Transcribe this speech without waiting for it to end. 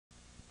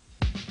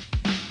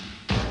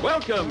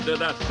Welcome to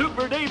the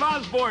Super Dave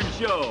Osborne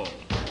Show.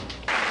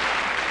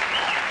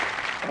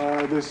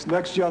 This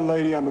next young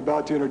lady I'm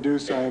about to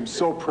introduce, I am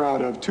so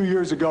proud of. 2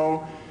 years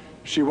ago,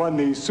 she won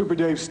the Super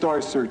Dave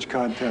Star Search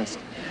contest.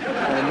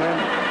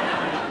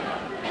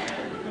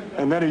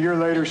 And then a year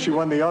later, she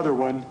won the other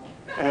one.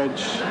 And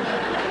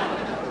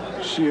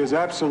she is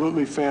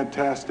absolutely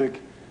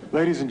fantastic.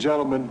 Ladies and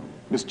gentlemen,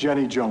 Miss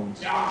Jenny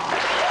Jones.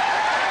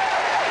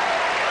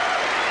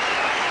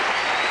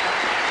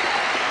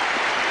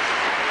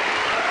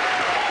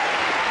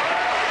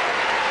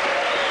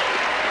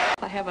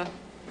 I have a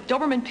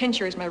Doberman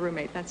Pinscher as my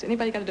roommate.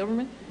 Anybody got a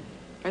Doberman?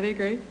 Are they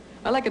great?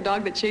 I like a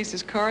dog that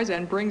chases cars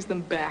and brings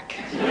them back.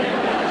 See,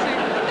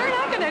 they're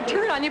not going to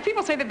turn on you.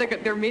 People say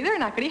that they're mean. They're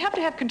not going to. You have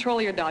to have control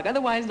of your dog.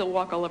 Otherwise, they'll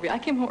walk all over you. I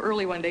came home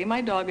early one day.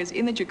 My dog is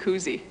in the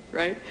jacuzzi,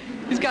 right?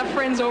 He's got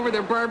friends over.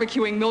 They're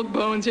barbecuing milk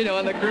bones, you know,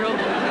 on the grill.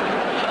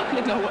 I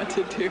didn't know what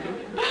to do.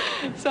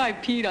 So I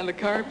peed on the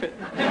carpet.